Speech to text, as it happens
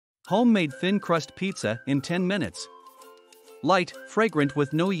Homemade thin crust pizza in 10 minutes. Light, fragrant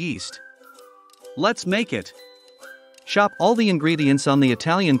with no yeast. Let's make it. Shop all the ingredients on the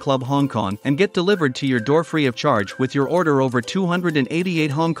Italian Club Hong Kong and get delivered to your door free of charge with your order over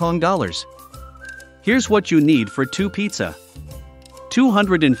 288 Hong Kong dollars. Here's what you need for 2 pizza.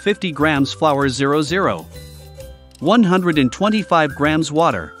 250 grams flour 00. 125 grams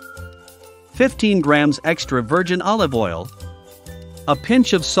water. 15 grams extra virgin olive oil. A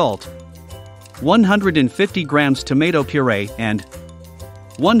pinch of salt. 150 grams tomato puree and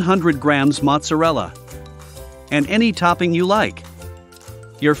 100 grams mozzarella. And any topping you like.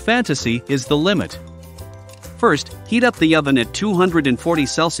 Your fantasy is the limit. First, heat up the oven at 240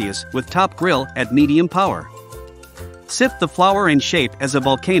 Celsius with top grill at medium power. Sift the flour and shape as a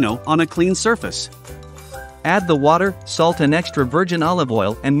volcano on a clean surface. Add the water, salt and extra virgin olive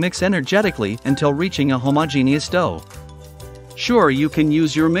oil and mix energetically until reaching a homogeneous dough. Sure, you can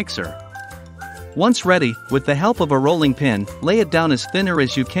use your mixer. Once ready, with the help of a rolling pin, lay it down as thinner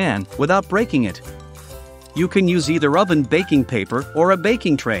as you can without breaking it. You can use either oven baking paper or a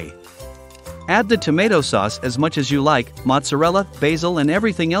baking tray. Add the tomato sauce as much as you like, mozzarella, basil and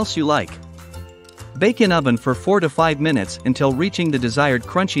everything else you like. Bake in oven for 4 to 5 minutes until reaching the desired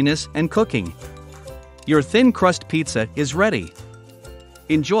crunchiness and cooking. Your thin crust pizza is ready.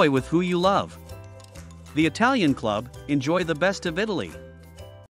 Enjoy with who you love. The Italian Club, enjoy the best of Italy.